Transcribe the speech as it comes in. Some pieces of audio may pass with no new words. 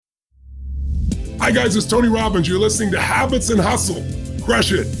Hi guys, it's Tony Robbins. You're listening to Habits and Hustle.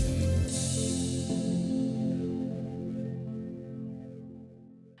 Crush it.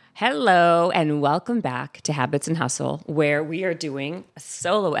 Hello, and welcome back to Habits and Hustle, where we are doing a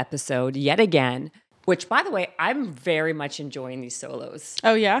solo episode yet again, which, by the way, I'm very much enjoying these solos.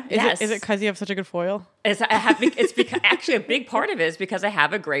 Oh, yeah? Yes. Is it because you have such a good foil? It's because, actually, a big part of it is because I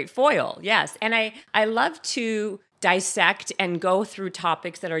have a great foil, yes. And I love to dissect and go through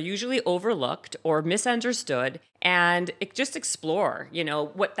topics that are usually overlooked or misunderstood and just explore,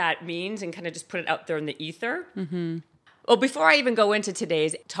 what that means and kind of just put it out there in the ether. Mm-hmm. Well, before I even go into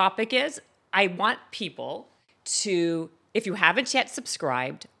today's topic I want people to, if you haven't yet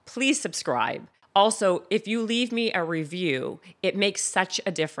subscribed, please subscribe. Also, if you leave me a review, it makes such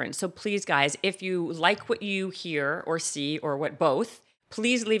a difference. So please, guys, if you like what you hear or see or what both,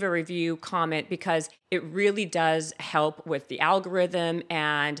 please leave a review, comment, because it really does help with the algorithm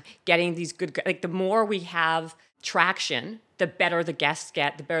and getting these good, the more we have traction, the better the guests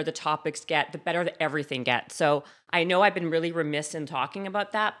get, the better the topics get, the better everything gets. So I know I've been really remiss in talking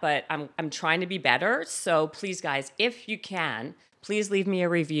about that, but I'm trying to be better. So please, guys, if you can, please leave me a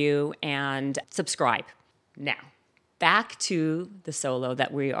review and subscribe. Now, back to the solo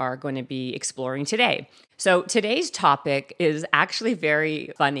that we are going to be exploring today. So today's topic is actually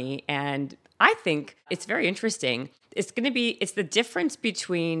very funny, and I think it's very interesting. It's the difference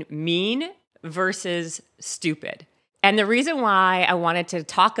between mean versus stupid. And the reason why I wanted to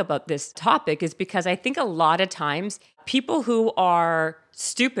talk about this topic is because I think a lot of times people who are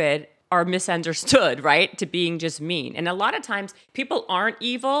stupid are misunderstood, right? To being just mean. And a lot of times people aren't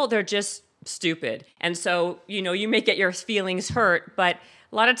evil, they're just stupid. And so, you may get your feelings hurt, but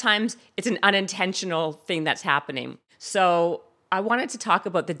a lot of times it's an unintentional thing that's happening. So I wanted to talk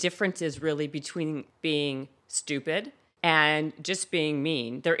about the differences really between being stupid and just being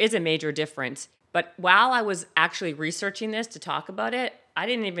mean. There is a major difference. But while I was actually researching this to talk about it, I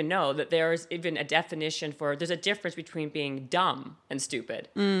didn't even know that there's even a definition there's a difference between being dumb and stupid.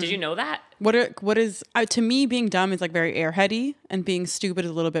 Did you know that? What is to me, being dumb is like very airheady, and being stupid is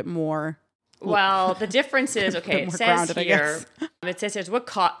a little bit more. Well, the difference is, okay, it says here,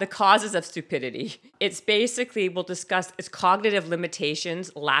 the causes of stupidity. It's basically, we'll discuss its cognitive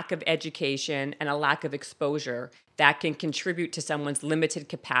limitations, lack of education, and a lack of exposure that can contribute to someone's limited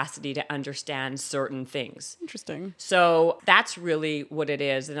capacity to understand certain things. Interesting. So that's really what it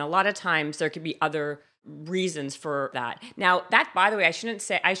is. And a lot of times there could be other reasons for that. Now, that, by the way, I should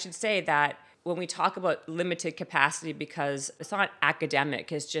say that when we talk about limited capacity, because it's not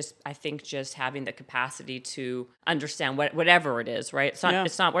academic, it's just, I think, just having the capacity to understand whatever it is, right?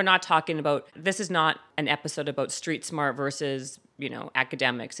 We're not talking about, this is not an episode about street smart versus,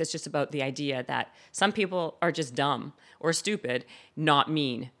 academics. It's just about the idea that some people are just dumb or stupid, not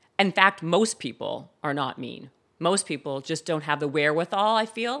mean. In fact, most people are not mean. Most people just don't have the wherewithal, I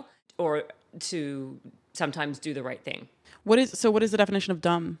feel, or to sometimes do the right thing. What is the definition of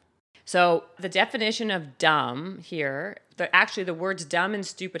dumb? So the definition of dumb here, the words dumb and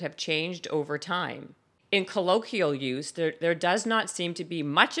stupid have changed over time. In colloquial use, there does not seem to be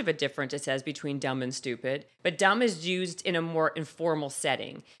much of a difference, it says, between dumb and stupid, but dumb is used in a more informal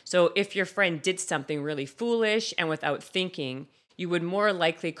setting. So if your friend did something really foolish and without thinking, you would more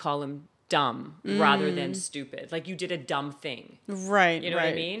likely call him dumb rather than stupid. Like, you did a dumb thing. Right. You know what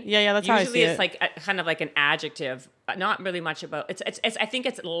I mean? Yeah, that's how I see it. Usually it's like kind of like an adjective, not really much about, I think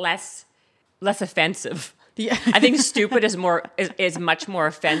it's less offensive. Yeah. I think stupid is much more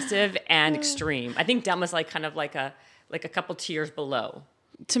offensive and extreme. I think dumb is like kind of like a couple tiers below.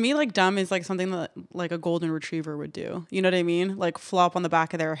 To me, like, dumb is like something that like a golden retriever would do. You know what I mean? Like flop on the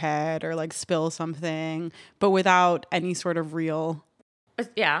back of their head or like spill something, but without any sort of real.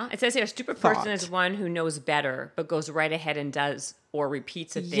 Yeah, it says here, a stupid person is one who knows better, but goes right ahead and does or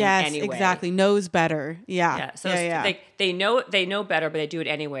repeats a thing anyway. Yes, exactly. Knows better. Yeah. Yeah. So they know better, but they do it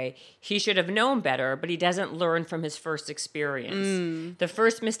anyway. He should have known better, but he doesn't learn from his first experience. The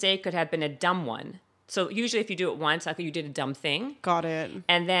first mistake could have been a dumb one. So usually if you do it once, like you did a dumb thing. Got it.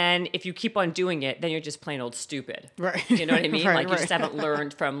 And then if you keep on doing it, then you're just plain old stupid. Right. You know what I mean? Right, like you just haven't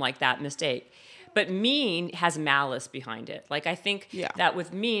learned from like that mistake. But mean has malice behind it. Like, I think that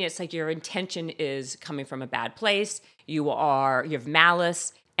with mean, it's like your intention is coming from a bad place. You have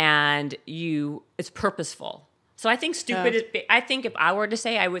malice, and it's purposeful. So I think I think if I were to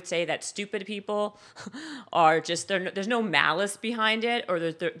say, I would say that stupid people are just, there's no malice behind it, or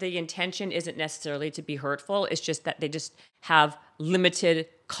the intention isn't necessarily to be hurtful. It's just that they just have limited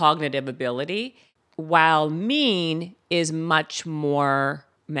cognitive ability, while mean is much more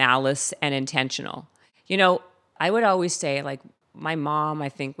malice and intentional. I would always say, like, my mom, I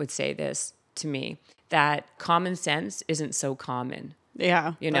think, would say this: to me that common sense isn't so common.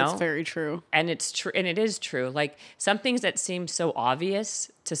 Yeah, You know? that's very true. And it's true, and it is true. Like some things that seem so obvious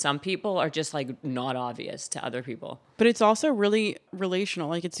to some people are just like not obvious to other people. But it's also really relational.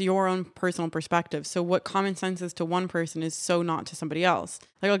 Like it's your own personal perspective. So what common sense is to one person is so not to somebody else.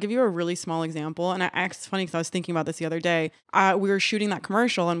 Like I'll give you a really small example. And it's funny because I was thinking about this the other day. We were shooting that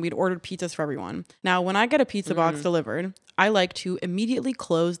commercial and we'd ordered pizzas for everyone. Now, when I get a pizza box delivered, I like to immediately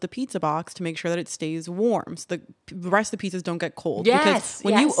close the pizza box to make sure that it stays warm. So the rest of the pizzas don't get cold. Yes, Because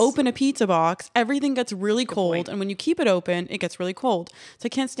when you yes. open a pizza box, everything gets really cold. point. And when you keep it open, it gets really cold. So I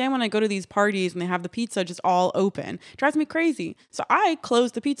can't stand when I go to these parties and they have the pizza just all open. It drives me crazy. So I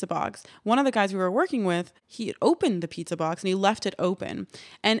closed the pizza box. One of the guys we were working with, he had opened the pizza box and he left it open.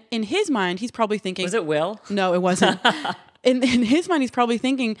 And in his mind, he's probably thinking, Was it Will? no, it wasn't. In his mind, he's probably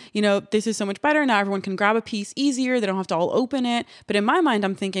thinking, this is so much better. Now everyone can grab a piece easier. They don't have to all open it. But in my mind,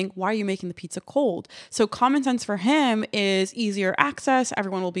 I'm thinking, why are you making the pizza cold? So common sense for him is easier access.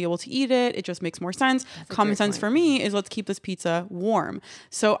 Everyone will be able to eat it. It just makes more sense. Common sense for me is let's keep this pizza warm.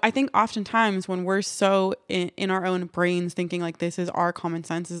 So I think oftentimes when we're so in our own brains thinking like this is our common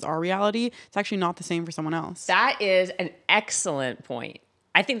sense, this is our reality, it's actually not the same for someone else. That is an excellent point.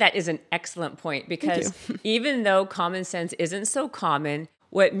 I think that is an excellent point because even though common sense isn't so common,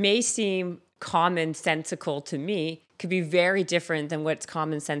 what may seem commonsensical to me could be very different than what's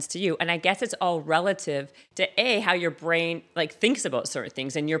common sense to you. And I guess it's all relative to how your brain like thinks about certain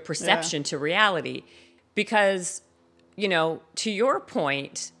things and your perception to reality. Because, to your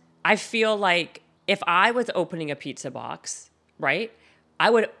point, I feel like if I was opening a pizza box, right, I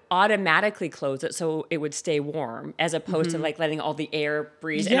would automatically close it so it would stay warm as opposed to like letting all the air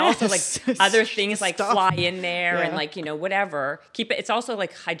breeze and also like other things like fly in there and like, whatever. Keep it. It's also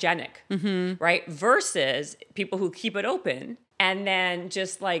like hygienic, right? Versus people who keep it open and then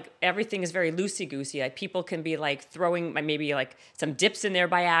just like everything is very loosey-goosey. Like people can be like throwing maybe like some dips in there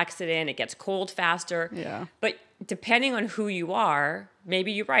by accident. It gets cold faster. Yeah. But depending on who you are,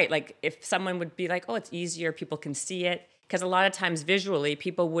 maybe you're right. Like if someone would be like, oh, it's easier, people can see it. Because a lot of times visually,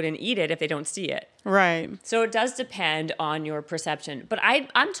 people wouldn't eat it if they don't see it. Right. So it does depend on your perception. But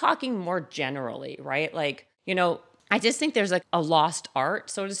I'm talking more generally, right? Like, I just think there's like a lost art,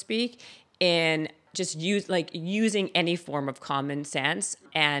 so to speak, in just using any form of common sense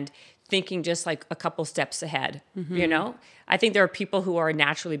and thinking just like a couple steps ahead, I think there are people who are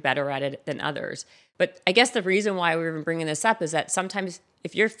naturally better at it than others. But I guess the reason why we're even bringing this up is that sometimes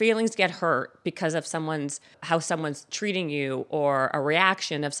if your feelings get hurt because of how someone's treating you or a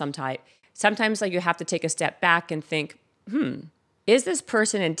reaction of some type, sometimes like you have to take a step back and think, is this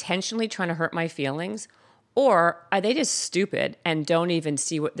person intentionally trying to hurt my feelings? Or are they just stupid and don't even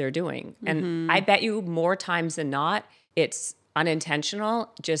see what they're doing? And I bet you more times than not, it's unintentional,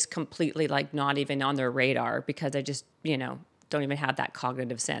 just completely like not even on their radar because they just, don't even have that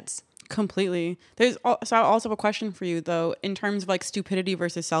cognitive sense. Completely. So I also have a question for you though, in terms of like stupidity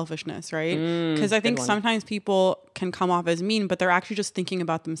versus selfishness, right? Because I think sometimes people can come off as mean, but they're actually just thinking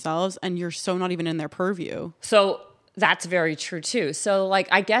about themselves and you're so not even in their purview. So that's very true too. So like,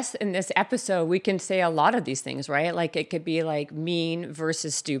 I guess in this episode, we can say a lot of these things, right? Like it could be like mean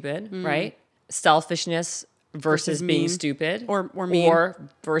versus stupid, right? Selfishness versus being mean. stupid Or mean. Or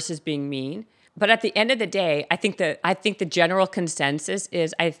versus being mean. But at the end of the day, I think the general consensus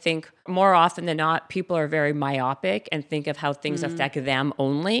is I think more often than not, people are very myopic and think of how things affect them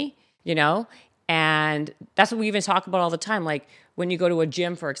only, and that's what we even talk about all the time. Like when you go to a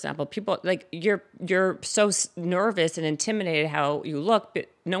gym, for example, people like you're so nervous and intimidated how you look, but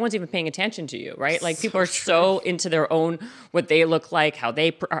no one's even paying attention to you, right? Like people are so into their own what they look like, how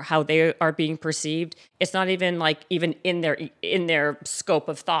they are being perceived. It's not even like even in their scope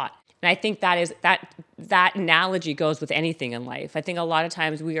of thought. And I think that analogy goes with anything in life. I think a lot of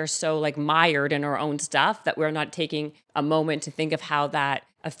times we are so like mired in our own stuff that we're not taking a moment to think of how that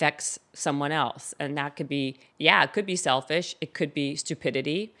affects someone else. And that could be, it could be selfish. It could be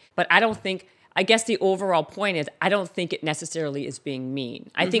stupidity. But I guess the overall point is I don't think it necessarily is being mean.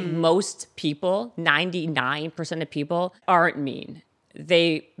 I think most people, 99% of people, aren't mean.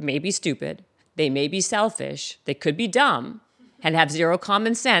 They may be stupid. They may be selfish. They could be dumb and have zero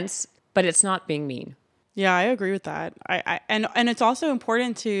common sense, but it's not being mean. Yeah, I agree with that. And it's also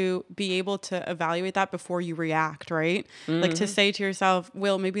important to be able to evaluate that before you react, right? Like to say to yourself,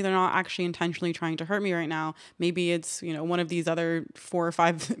 well, maybe they're not actually intentionally trying to hurt me right now. Maybe it's, one of these other 4 or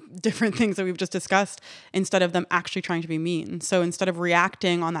 5 different things that we've just discussed instead of them actually trying to be mean. So instead of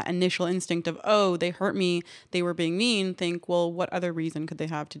reacting on that initial instinct of, oh, they hurt me, they were being mean, think, well, what other reason could they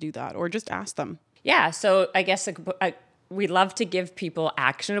have to do that? Or just ask them. Yeah, so I guess we love to give people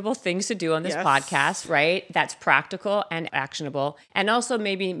actionable things to do on this Yes. podcast, right? That's practical and actionable. And also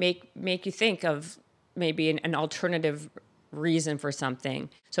maybe make you think of maybe an alternative reason for something.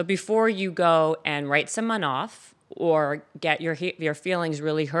 So before you go and write someone off or get your feelings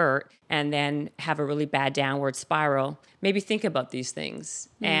really hurt and then have a really bad downward spiral, maybe think about these things.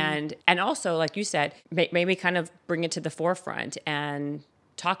 And also, like you said, maybe kind of bring it to the forefront and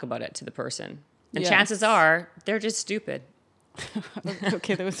talk about it to the person. And Yes. chances are they're just stupid.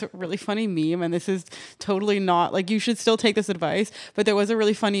 Okay, there was a really funny meme, and this is totally not like you should still take this advice, but there was a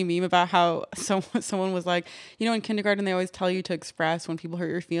really funny meme about how someone was like, you know, in kindergarten they always tell you to express when people hurt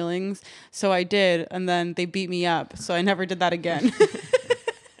your feelings. So I did, and then they beat me up, so I never did that again.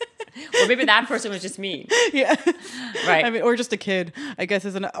 Or maybe that person was just mean. Yeah, Right. I mean, or just a kid, I guess.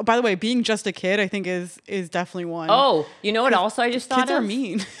 By the way, being just a kid, I think is definitely one. Oh, you know what also I just thought kids of? are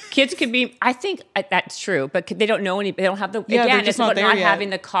mean. Kids could be, I think that's true, but they don't know they don't have the, Yeah, they're again, just it's not about there not yet. having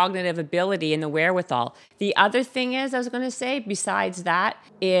the cognitive ability and the wherewithal. The other thing is, I was going to say, besides that,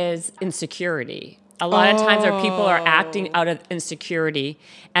 is insecurity. A lot of times our people are acting out of insecurity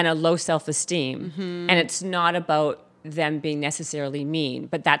and a low self-esteem. And it's not about them being necessarily mean,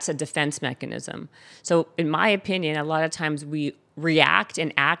 but that's a defense mechanism. So in my opinion, a lot of times we react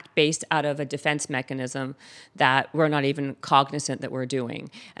and act based out of a defense mechanism that we're not even cognizant that we're doing.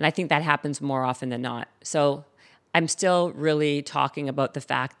 And I think that happens more often than not. So I'm still really talking about the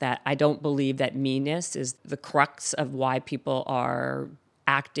fact that I don't believe that meanness is the crux of why people are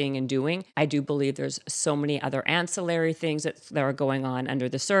acting and doing. I do believe there's so many other ancillary things that are going on under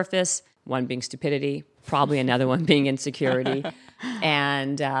the surface, one being stupidity, probably another one being insecurity.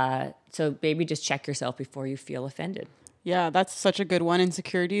 And so maybe just check yourself before you feel offended. Yeah, that's such a good one.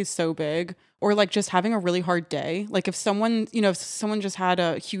 Insecurity is so big. Or like just having a really hard day. Like if someone just had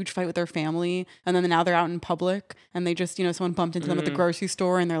a huge fight with their family and then now they're out in public and they just, someone bumped into them at the grocery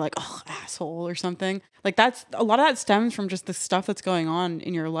store and they're like, oh, asshole or something. Like that's a lot of that stems from just the stuff that's going on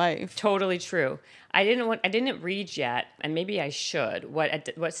in your life. Totally true. I didn't read yet, and maybe I should.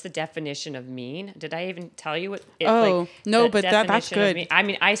 What's the definition of mean? Did I even tell you what? No, the but that's definition of good. mean? I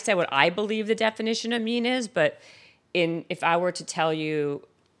mean, I said what I believe the definition of mean is, but if I were to tell you,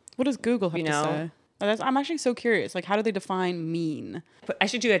 What does Google have You to know? say? I'm actually so curious. Like, how do they define mean? I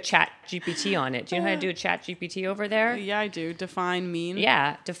should do a chat GPT on it. Do you know how to do a chat GPT over there? Yeah, I do. Define mean.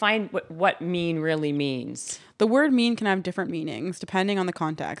 Yeah, define what mean really means. The word mean can have different meanings depending on the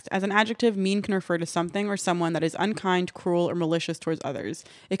context. As an adjective, mean can refer to something or someone that is unkind, cruel, or malicious towards others.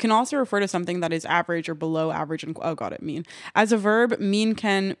 It can also refer to something that is average or below average. Mean. As a verb, mean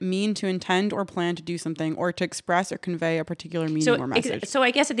can mean to intend or plan to do something or to express or convey a particular meaning or message. So I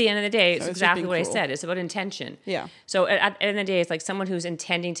guess at the end of the day, it's So it's just exactly being what I cruel. said. It's about intention. Yeah. So at the end of the day, it's like someone who's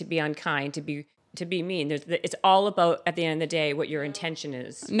intending to be unkind, to be mean. It's all about, at the end of the day, what your intention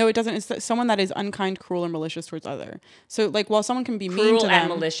is. No, it doesn't. It's someone that is unkind, cruel, or malicious towards other. So like while someone can be mean Cruel to and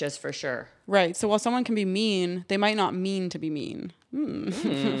them, malicious for sure. right. So while someone can be mean, they might not mean to be mean. But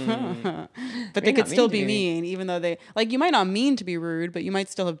they not could still mean to be be mean, even though you might not mean to be rude, but you might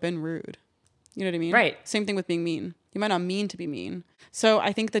still have been rude. You know what I mean? Right. Same thing with being mean. You might not mean to be mean. So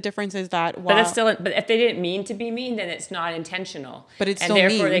I think the difference is that But while that's still. But if they didn't mean to be mean, then it's not intentional. But it's and still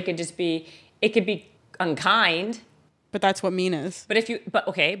therefore mean. they could just be. It could be unkind. but that's what mean is. But if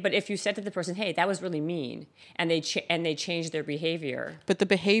you said to the person, "Hey, that was really mean," and they changed their behavior. But the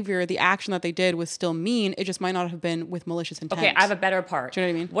behavior, the action that they did was still mean. It just might not have been with malicious intent. Okay, I have a better part. Do you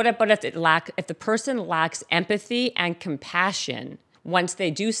know what I mean? What about if the person lacks empathy and compassion once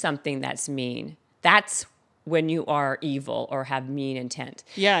they do something that's mean? That's when you are evil or have mean intent.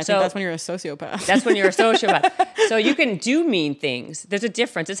 Yeah, I think that's when you're a sociopath. That's when you're a sociopath. So you can do mean things. There's a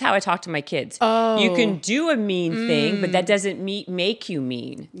difference. It's how I talk to my kids. Oh. You can do a mean thing, but that doesn't make you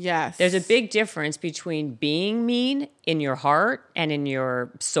mean. Yes. There's a big difference between being mean in your heart and in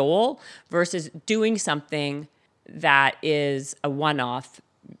your soul versus doing something that is a one-off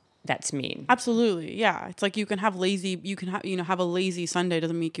that's mean. Absolutely. Yeah. It's like you can have a lazy Sunday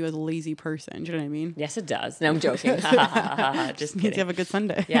doesn't make you as a lazy person. Do you know what I mean? Yes, it does. No, I'm joking. Just Means you kidding. have a good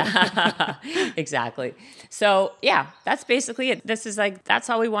Sunday. Yeah, exactly. So yeah, that's basically it. That's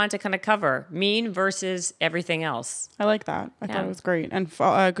all we wanted to kind of cover: mean versus everything else. I like that. I thought Yeah. it was great. And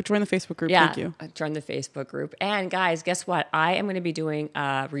join the Facebook group. Yeah, Thank you. join the Facebook group. And guys, guess what? I am going to be doing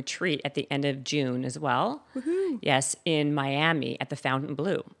a retreat at the end of June as well. Woohoo! Yes, in Miami at the Fountain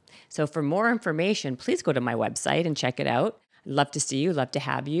Blue. So for more information, please go to my website and check it out. Love to see you, love to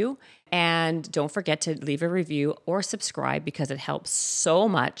have you. And don't forget to leave a review or subscribe because it helps so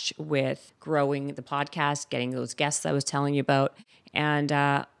much with growing the podcast, getting those guests I was telling you about. And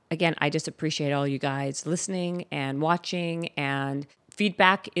again, I just appreciate all you guys listening and watching, and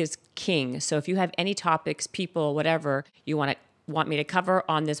feedback is king. So if you have any topics, people, whatever you want me to cover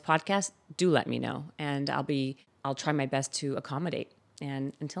on this podcast, do let me know, and I'll try my best to accommodate.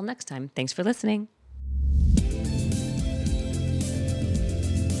 And until next time, thanks for listening.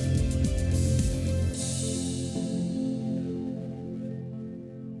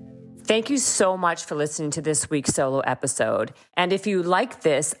 Thank you so much for listening to this week's solo episode. And if you like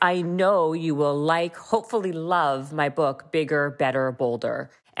this, I know you will hopefully love my book, Bigger, Better, Bolder.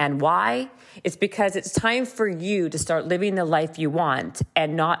 And why? It's because it's time for you to start living the life you want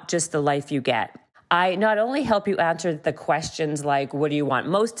and not just the life you get. I not only help you answer the questions like, what do you want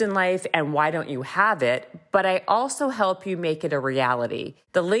most in life and why don't you have it? But I also help you make it a reality.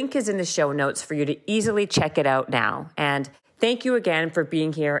 The link is in the show notes for you to easily check it out now. And thank you again for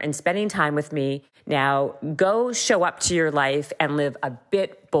being here and spending time with me. Now go show up to your life and live a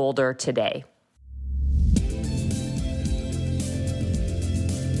bit bolder today.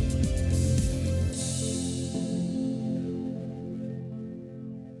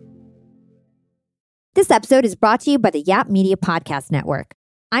 This episode is brought to you by the Yap Media Podcast Network.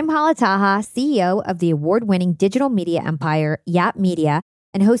 I'm Hala Taha, CEO of the award-winning digital media empire, Yap Media,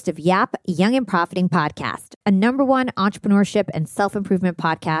 and host of Yap Young and Profiting Podcast, a #1 entrepreneurship and self-improvement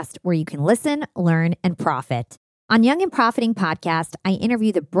podcast where you can listen, learn, and profit. On Young and Profiting Podcast, I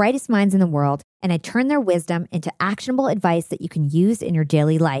interview the brightest minds in the world, and I turn their wisdom into actionable advice that you can use in your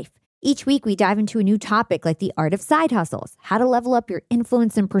daily life. Each week, we dive into a new topic like the art of side hustles, how to level up your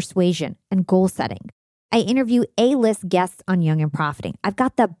influence and persuasion, and goal setting. I interview A-list guests on Young and Profiting. I've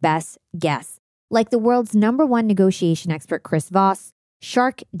got the best guests, like the world's #1 negotiation expert, Chris Voss,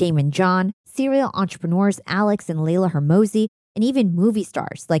 Shark Damon John, serial entrepreneurs Alex and Layla Hermosi, and even movie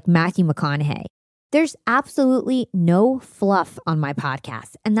stars like Matthew McConaughey. There's absolutely no fluff on my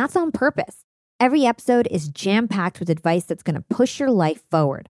podcast, and that's on purpose. Every episode is jam-packed with advice that's going to push your life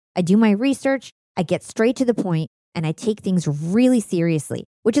forward. I do my research, I get straight to the point, and I take things really seriously,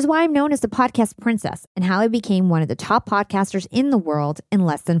 which is why I'm known as the podcast princess and how I became one of the top podcasters in the world in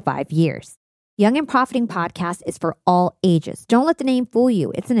less than 5 years. Young and Profiting Podcast is for all ages. Don't let the name fool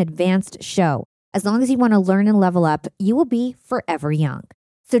you. It's an advanced show. As long as you want to learn and level up, you will be forever young.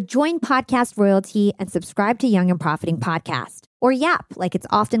 So join podcast royalty and subscribe to Young and Profiting Podcast, or YAP, like it's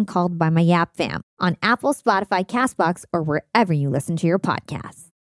often called by my YAP fam, on Apple, Spotify, CastBox, or wherever you listen to your podcasts.